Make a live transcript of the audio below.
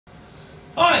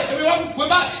Hi everyone, we're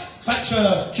back. Thanks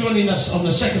for joining us on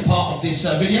the second part of this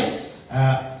video.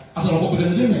 I don't know what we're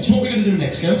going to do next. What are we going to do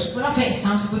next, girls? Well, I think it's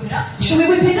time to whip it up. Shall we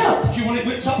whip it up? Do you want it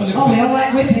whipped up a little Oh, bit? we all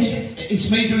like whipping. It's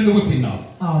me doing the whipping now.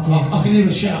 Oh, dear. I can hear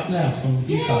a shout now from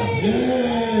the UK.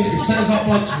 Yay! It sounds like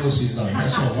blokes' voices though,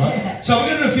 that's all right. So we're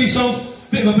going to do a few songs,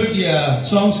 bit of a boogie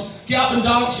songs. Get up and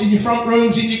dance in your front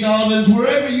rooms, in your gardens,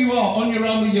 wherever you are, on your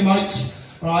own with your mates.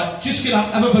 Right, just get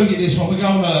up, have a boogie this one. We're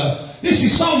going, this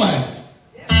is Soul Man.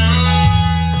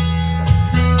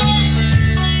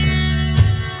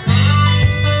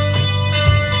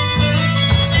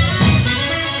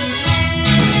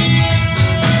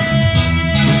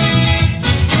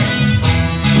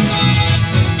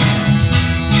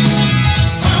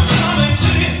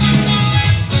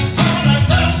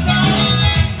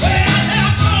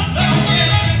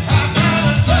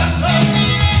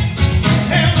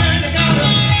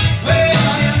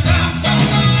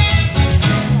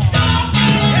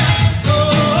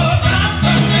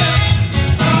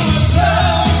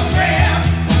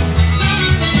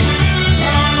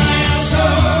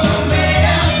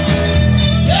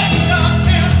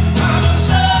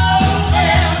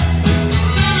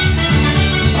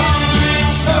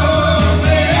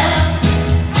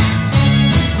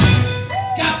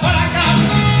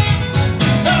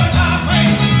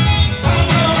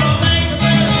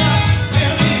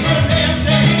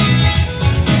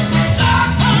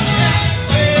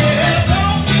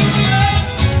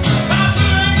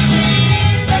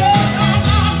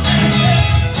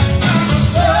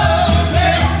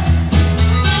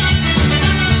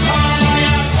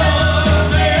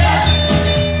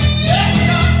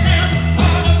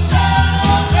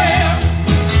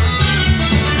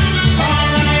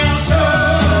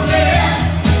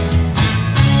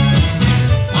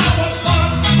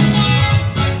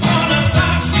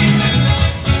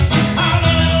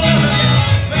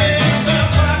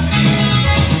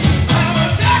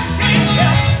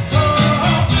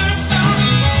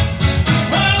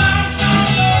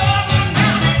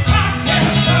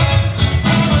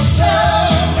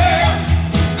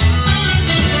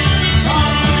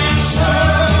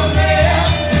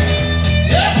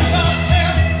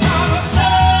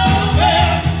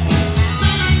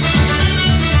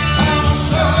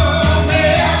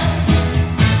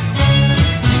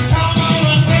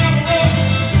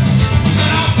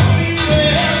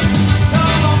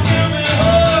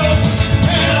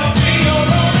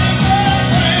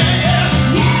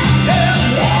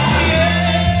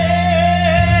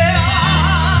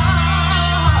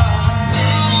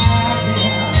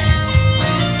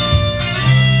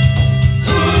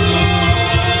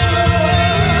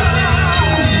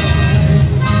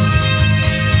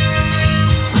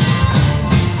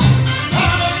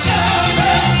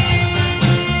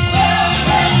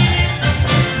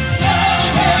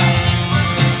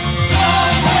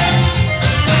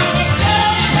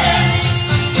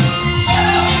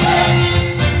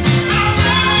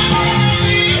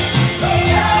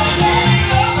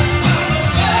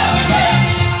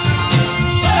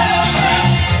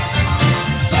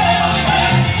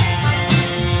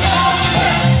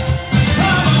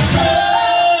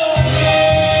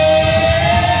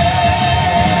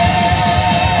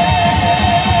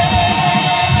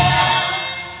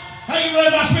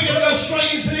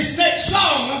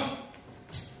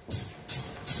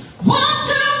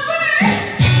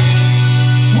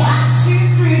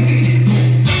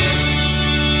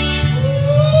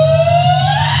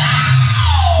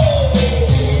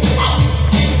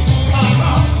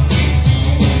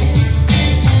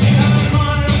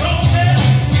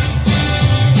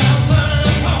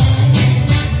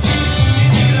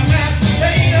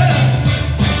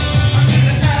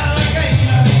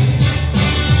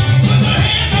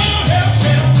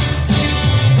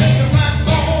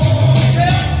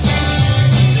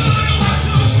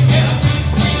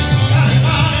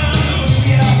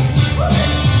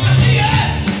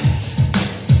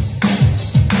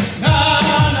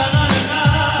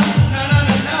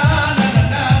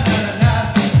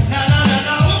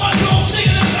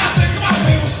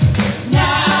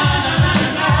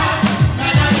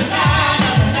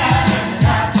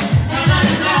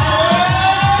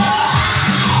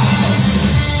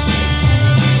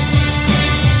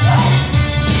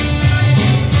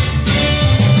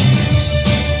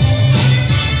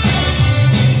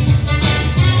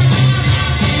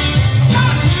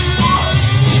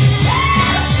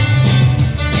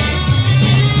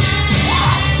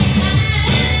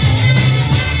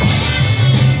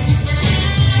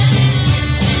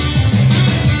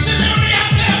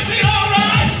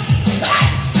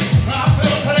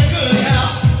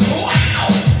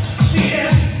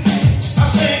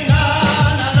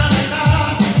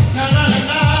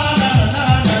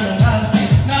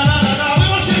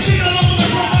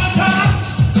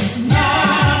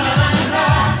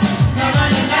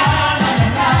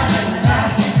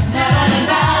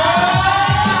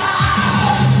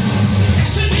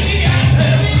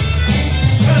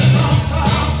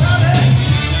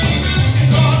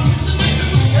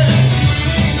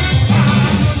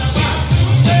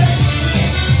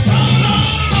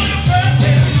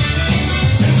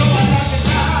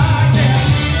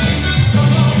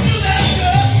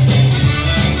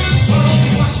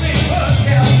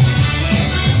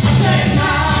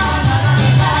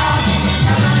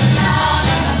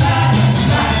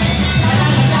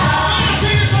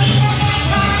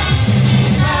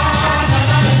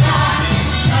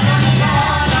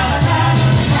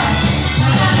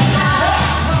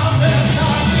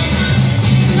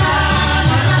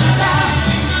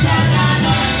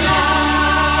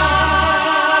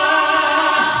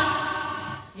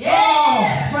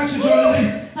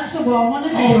 That's a wild one,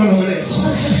 isn't it? Hold on a minute.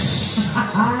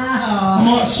 I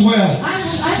might swear. I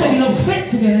thought you looked fit,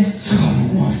 to be honest. God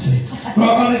almighty. Right,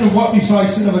 I need to wipe my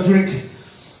face and have a drink.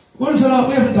 When was the last?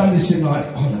 We haven't done this in like,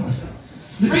 I don't know.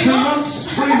 3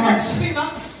 months? 3 months. 3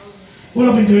 months. What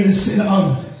I've been doing is sitting at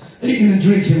home, eating and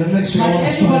drinking, and next thing I'm on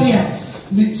everybody stage,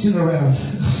 else. mincing around.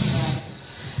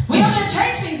 We are going to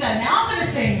change things though. Now I'm going to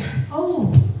sing.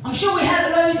 Oh. I'm sure we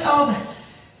have loads of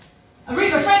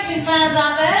Aretha Franklin fans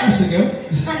out there. That's a girl.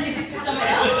 And this is something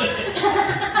else.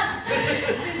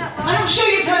 And I'm sure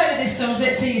you've heard of this song.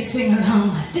 Let's see you sing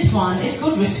along. This one is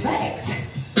called Respect.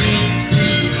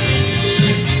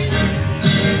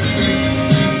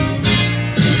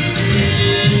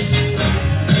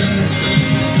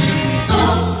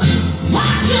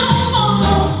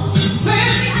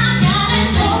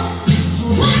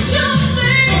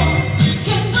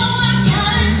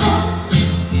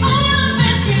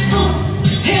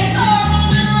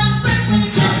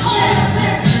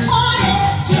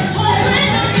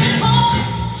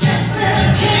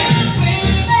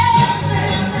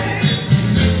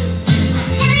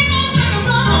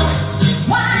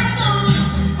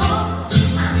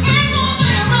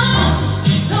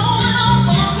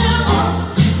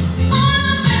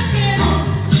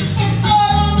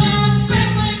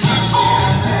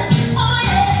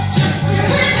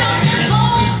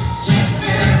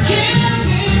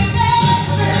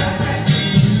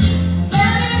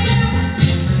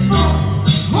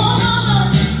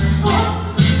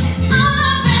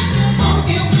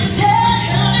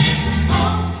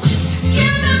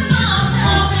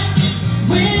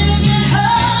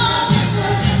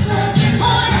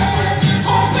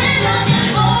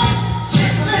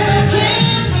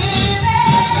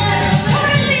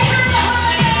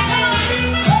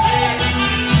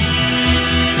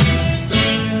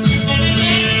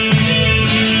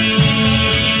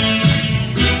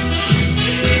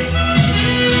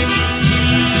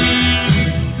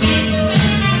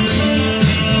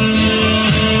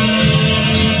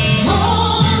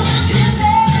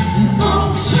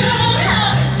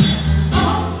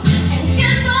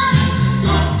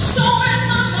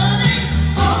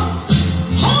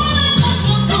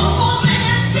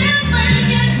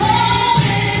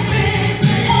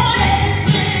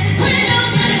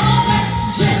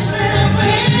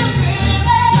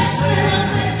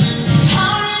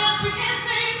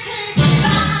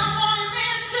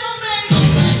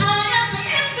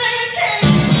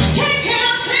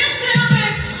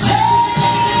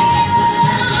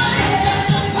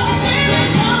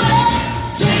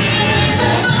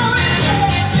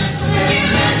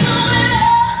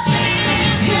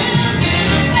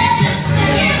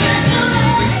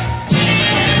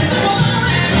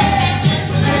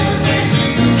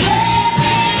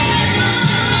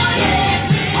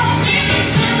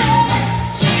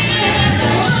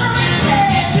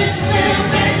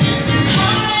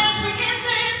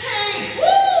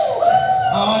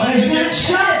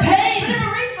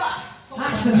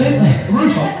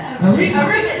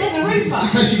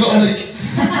 Because you got a leak.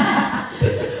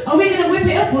 Are we going to whip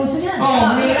it up once again?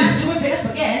 Oh, really? We're going to have to whip it up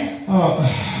again. Oh.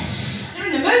 You're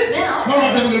in the mood now.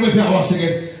 Alright, then we're going to whip it up once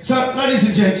again. So, ladies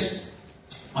and gents,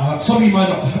 some of you may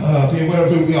not be aware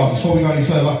of who we are before we go any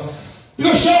further. We've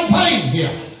got Champagne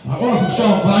here. One from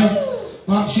Champagne.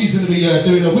 She's going to be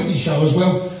doing a Whitney show as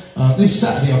well. This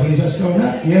Saturday, I believe that's going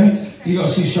out. Yeah? You got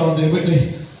to see Sean doing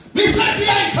Whitney. Miss Leslie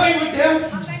A. came with there.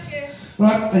 Oh, thank you.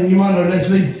 Right, and you might know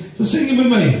Leslie for singing with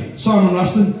me, Simon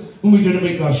Ruston, when we do the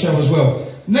Meatloaf show as well.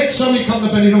 Next time you come to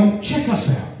Benidorm, check us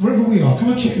out, wherever we are.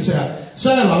 Come and check us out.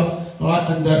 Say hello, alright,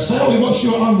 and say, oh, we watched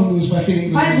you at home when we was back in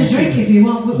England. Buy us a drink if you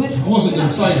want. I wasn't going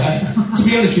to say that. To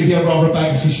be honest with you, I'd rather a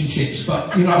bag of fish and chips,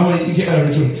 but you know what I mean, you get her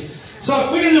a drink.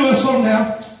 So, we're going to do a song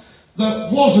now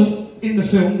that wasn't in the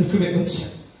film, The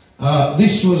Commitments.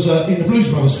 This was in the Blues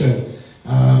Brothers film.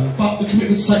 But The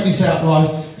Commitments take this out live.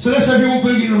 So let's have you all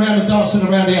boogieing around and dancing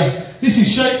around here. This is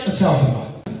Shake a Telford.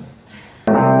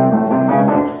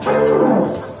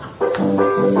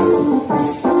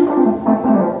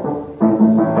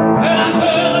 Hallelujah.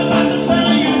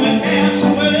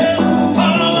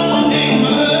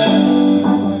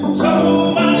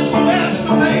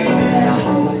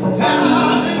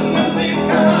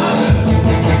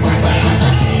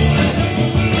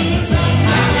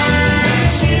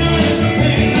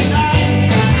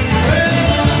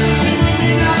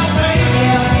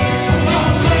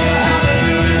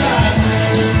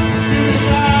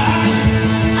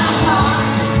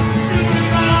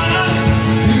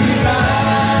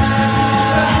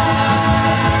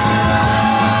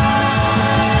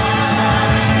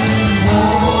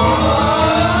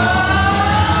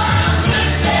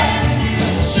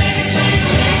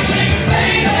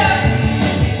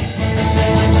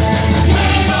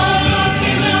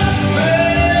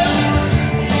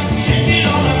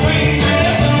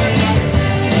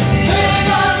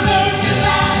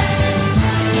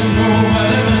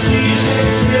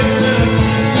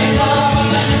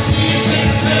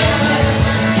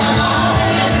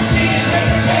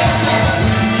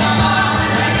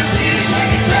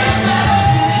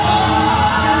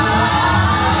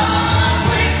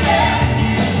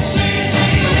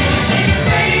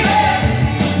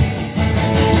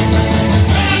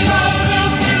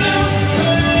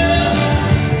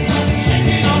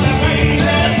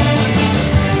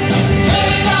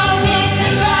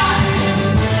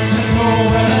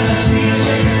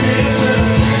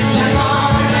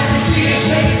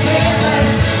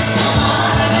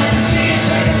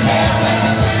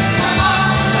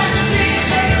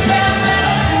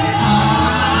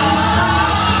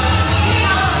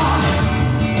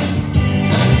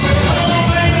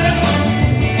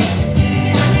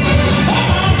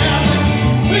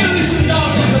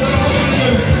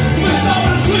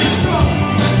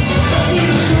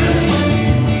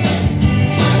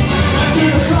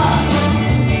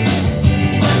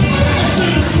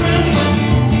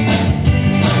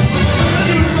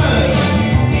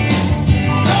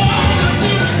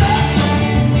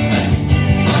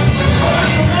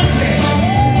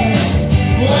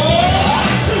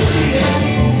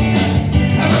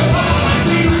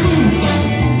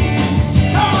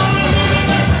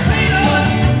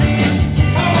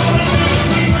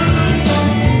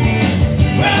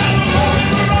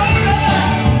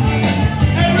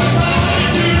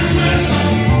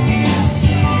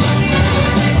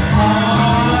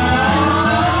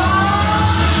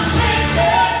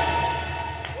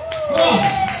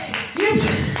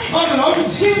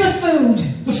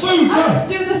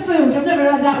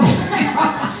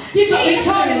 You got me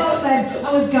tiny lost then.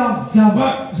 I was gone.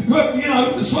 Well, you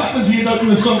know, that's what happens when you don't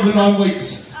do a song for 9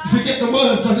 weeks. You forget the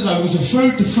words, I don't know, it was a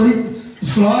fruit, the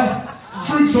fly,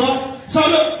 fruit fly. So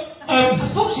look,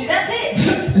 Unfortunately, that's it.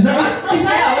 is that Us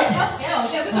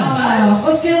girls, yeah, we've got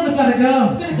to Us girls have got to go.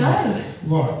 go. We've got to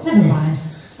go. Right. Never mind.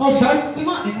 Okay. We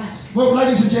might be back. Well,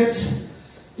 ladies and gents,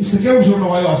 if the girls are on the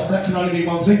way off, that can only mean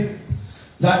one thing.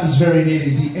 That is very nearly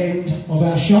the end of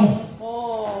our show.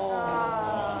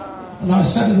 No,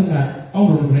 it's sadder than that.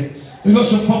 Hold on a minute. We've got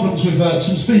some problems with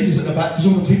some speakers at the back,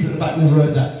 because all the people at the back never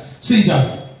heard that.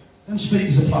 CJ, them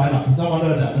speakers are playing up. No one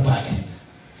heard that at the back.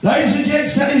 Ladies and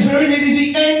gents, that is very nearly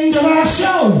the end of our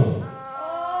show.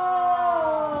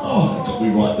 Oh, it got me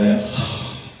right there.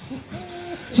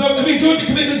 So, have you enjoyed the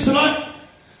commitments tonight?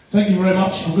 Thank you very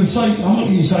much. I'm going to say, I'm not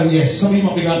going to say yes. Some of you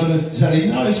might be going to tell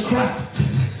you, no, it's crap.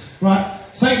 Right.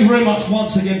 Thank you very much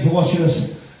once again for watching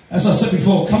us. As I said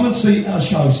before, come and see our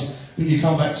shows when you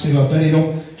come back to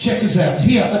Benidorm. Check us out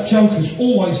here at Jokers.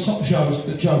 Always top shows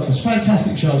at Jokers.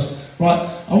 Fantastic shows. Right.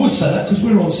 I would say that because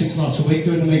we're on 6 nights a week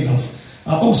doing the Meatloaf.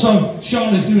 Also,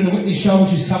 Sean is doing the Whitney show,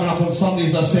 which is coming up on Sunday,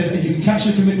 as I said, and you can catch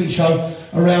the Commitment show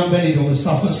around Benidorm and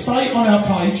stuff. But stay on our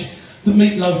page, the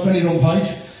Meatloaf Benidorm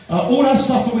page. All our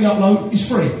stuff that we upload is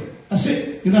free. That's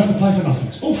it. You don't have to pay for nothing.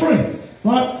 It's all free.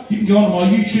 Right? You can go on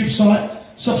my YouTube site,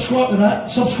 subscribe to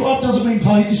that. Subscribe doesn't mean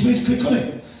pay, it just means click on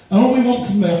it. And all we want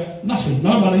from there, nothing,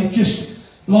 no money, just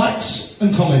likes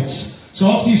and comments. So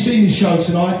after you've seen this show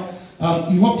tonight,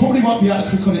 you probably won't be able to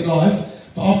click on it live,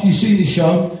 but after you've seen this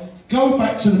show, go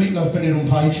back to the Meatloaf Benidorm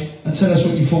page and tell us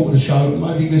what you thought of the show.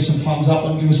 Maybe give us some thumbs up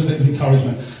and give us a bit of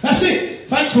encouragement. That's it.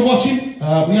 Thanks for watching.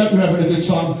 We hope you're having a good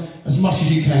time as much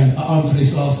as you can at home for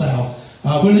this last hour.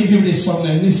 We'll leave you with this song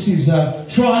then. This is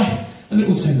Try a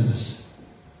Little Tenderness.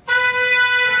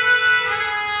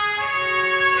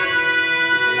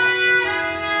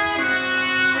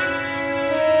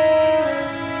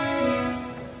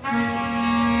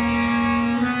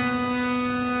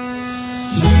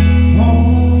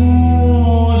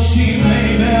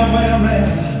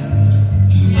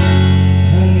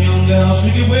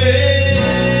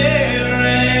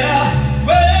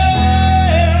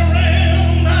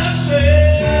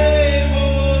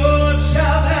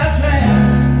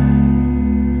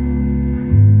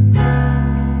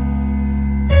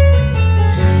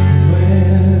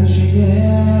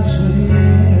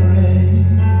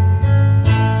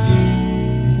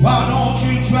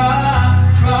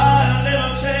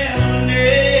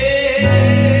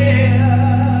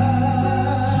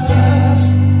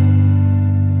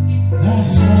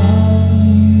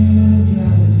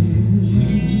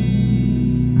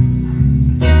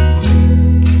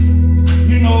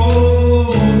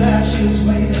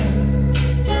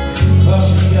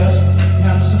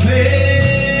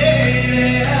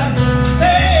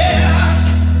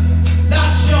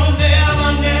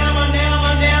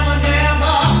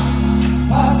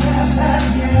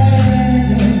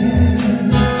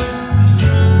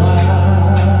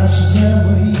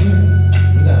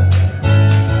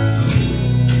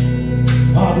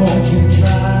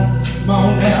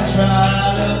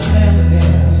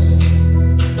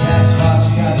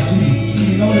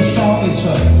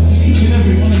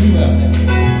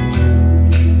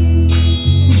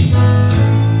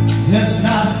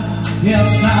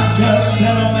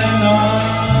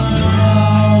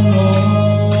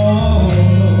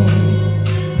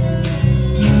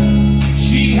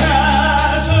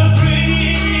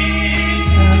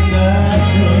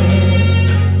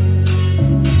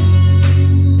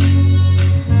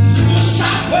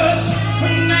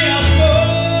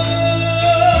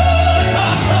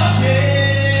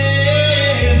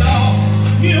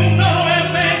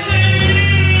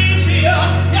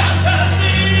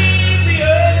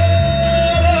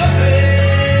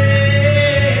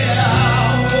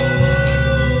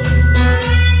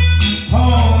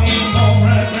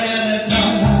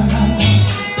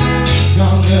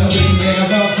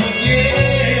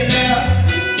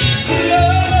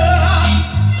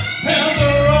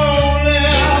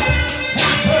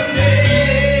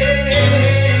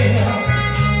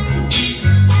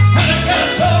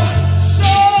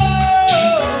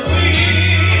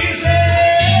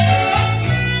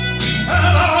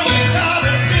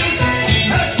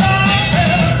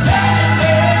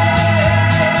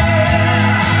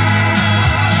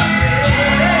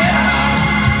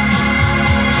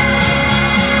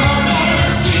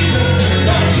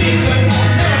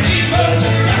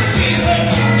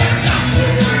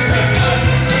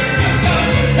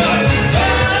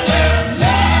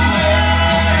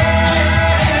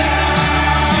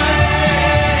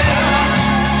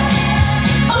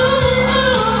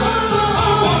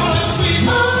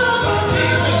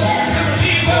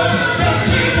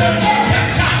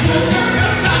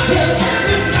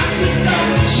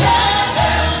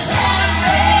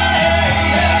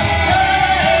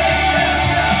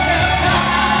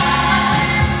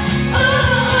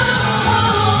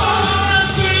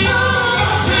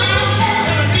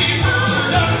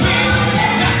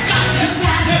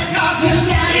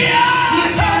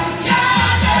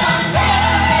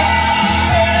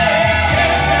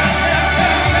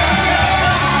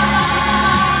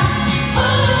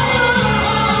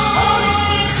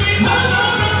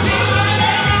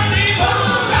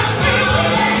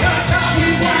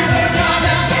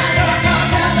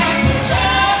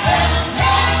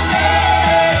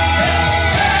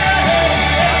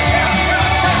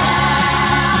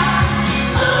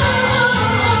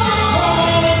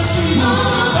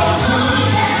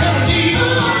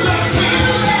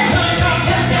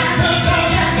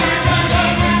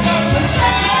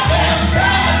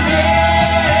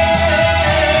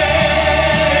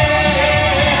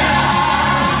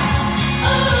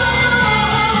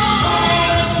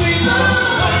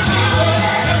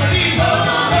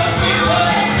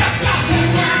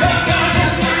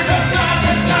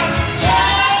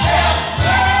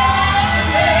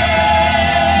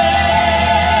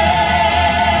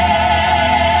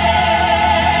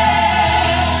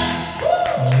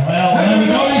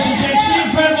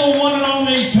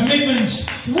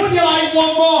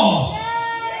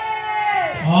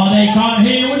 Oh, they can't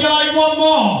hear you. Would you like one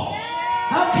more?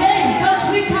 Okay, folks,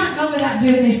 we can't go without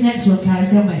doing this next one, guys,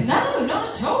 can we? No, not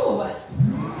at all.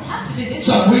 We have to do this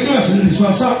So, one. we're going to have to do this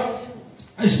one. So,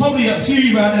 there's probably a few of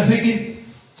you out there thinking,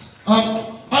 I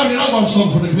only know one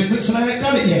song from the Commitments and I haven't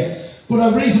done it yet. But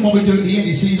the reason why we do it at the end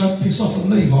is so you don't piss off and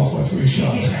leave halfway through the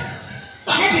show.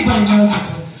 Everybody knows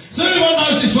this one. So everyone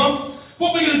knows this one.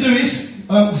 What we're going to do is,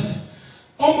 on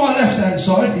my left-hand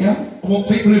side, yeah, I want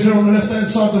people who are on the left-hand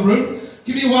side of the room,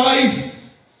 give me a wave.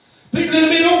 People in the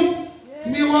middle,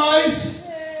 give me a wave.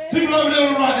 People over there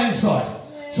on the right-hand side.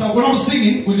 So when I'm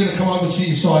singing, we're going to come over to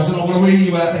your sides and I want to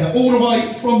hear you out there, all the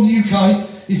way from the UK.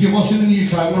 If you're watching in the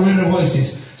UK, I want to hear their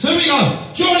voices. So here we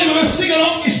go. Join in with us, sing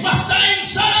along. It's Mustang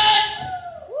Sally!